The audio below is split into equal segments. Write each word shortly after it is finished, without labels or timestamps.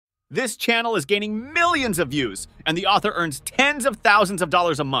This channel is gaining millions of views, and the author earns tens of thousands of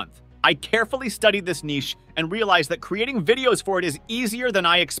dollars a month. I carefully studied this niche and realized that creating videos for it is easier than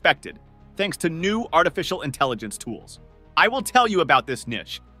I expected, thanks to new artificial intelligence tools. I will tell you about this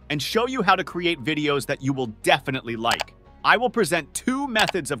niche and show you how to create videos that you will definitely like. I will present two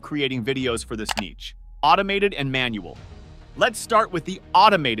methods of creating videos for this niche: automated and manual. Let's start with the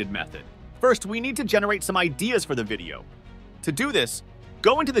automated method. First, we need to generate some ideas for the video. To do this,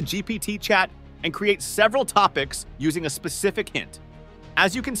 go into the GPT chat and create several topics using a specific hint.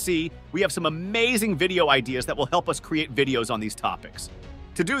 As you can see, we have some amazing video ideas that will help us create videos on these topics.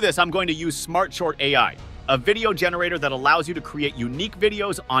 To do this, I'm going to use Smart Short AI, a video generator that allows you to create unique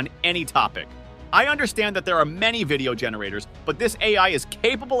videos on any topic. I understand that there are many video generators, but this AI is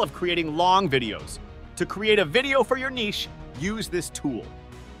capable of creating long videos. To create a video for your niche, use this tool.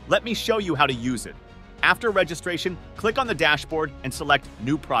 Let me show you how to use it. After registration, click on the dashboard and select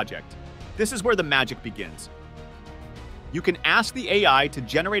New Project. This is where the magic begins. You can ask the AI to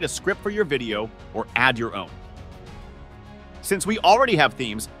generate a script for your video or add your own. Since we already have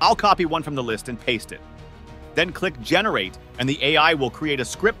themes, I'll copy one from the list and paste it. Then click Generate, and the AI will create a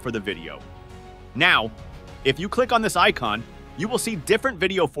script for the video. Now, if you click on this icon, you will see different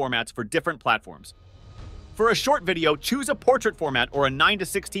video formats for different platforms. For a short video, choose a portrait format or a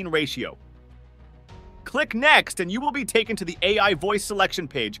 9:16 ratio. Click Next, and you will be taken to the AI voice selection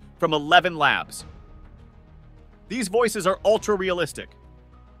page from 11 Labs. These voices are ultra realistic.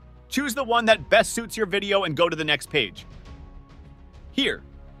 Choose the one that best suits your video and go to the next page. Here,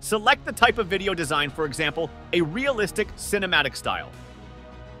 select the type of video design, for example, a realistic cinematic style.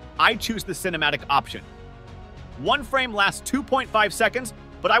 I choose the cinematic option. One frame lasts 2.5 seconds,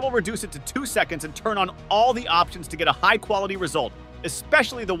 but I will reduce it to 2 seconds and turn on all the options to get a high-quality result,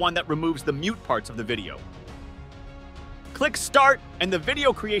 especially the one that removes the mute parts of the video. Click Start, and the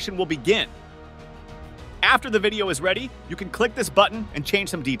video creation will begin. After the video is ready, you can click this button and change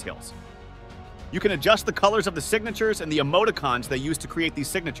some details. You can adjust the colors of the signatures and the emoticons they use to create these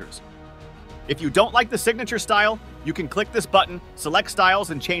signatures. If you don't like the signature style, you can click this button, select styles,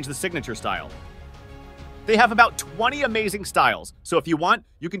 and change the signature style. They have about 20 amazing styles, so if you want,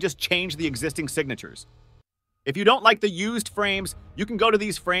 you can just change the existing signatures. If you don't like the used frames, you can go to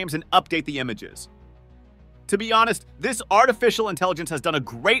these frames and update the images. To be honest, this artificial intelligence has done a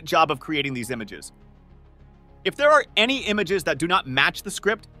great job of creating these images. If there are any images that do not match the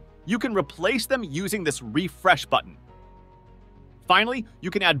script, you can replace them using this refresh button. Finally, you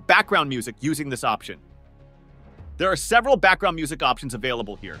can add background music using this option. There are several background music options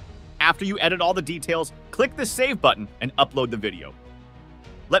available here. After you edit all the details, click the Save button and upload the video.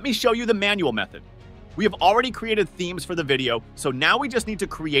 Let me show you the manual method. We have already created themes for the video, so now we just need to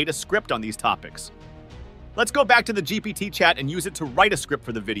create a script on these topics. Let's go back to the GPT chat and use it to write a script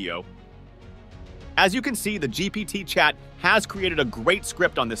for the video. As you can see, the GPT chat has created a great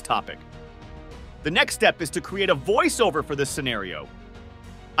script on this topic. The next step is to create a voiceover for this scenario.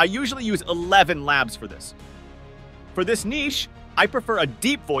 I usually use 11 Labs for this. For this niche, I prefer a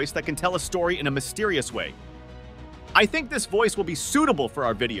deep voice that can tell a story in a mysterious way. I think this voice will be suitable for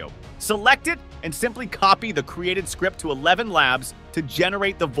our video. Select it and simply copy the created script to 11 Labs to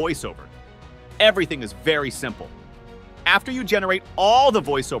generate the voiceover. Everything is very simple. After you generate all the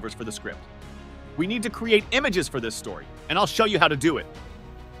voiceovers for the script, we need to create images for this story, and I'll show you how to do it.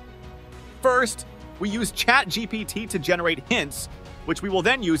 First, we use ChatGPT to generate hints, which we will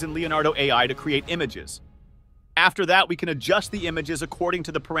then use in Leonardo AI to create images. After that, we can adjust the images according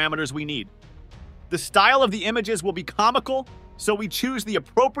to the parameters we need. The style of the images will be comical, so we choose the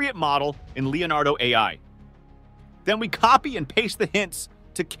appropriate model in Leonardo AI. Then we copy and paste the hints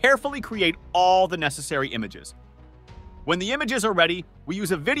to carefully create all the necessary images. When the images are ready, we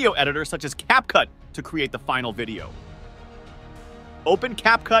use a video editor such as CapCut to create the final video. Open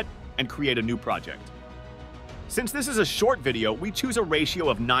CapCut and create a new project. Since this is a short video, we choose a ratio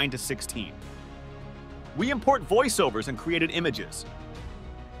of 9:16. We import voiceovers and created images.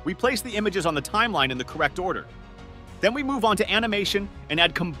 We place the images on the timeline in the correct order. Then we move on to animation and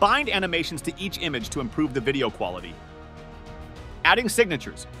add combined animations to each image to improve the video quality. Adding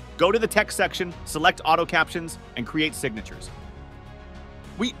signatures. Go to the text section, select auto captions, and create signatures.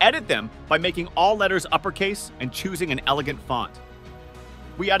 We edit them by making all letters uppercase and choosing an elegant font.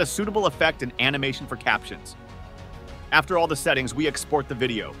 We add a suitable effect and animation for captions. After all the settings, we export the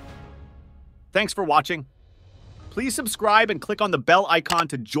video. Thanks for watching. Please subscribe and click on the bell icon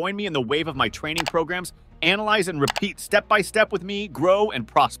to join me in the wave of my training programs. Analyze and repeat step by step with me, grow and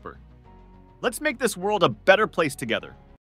prosper. Let's make this world a better place together.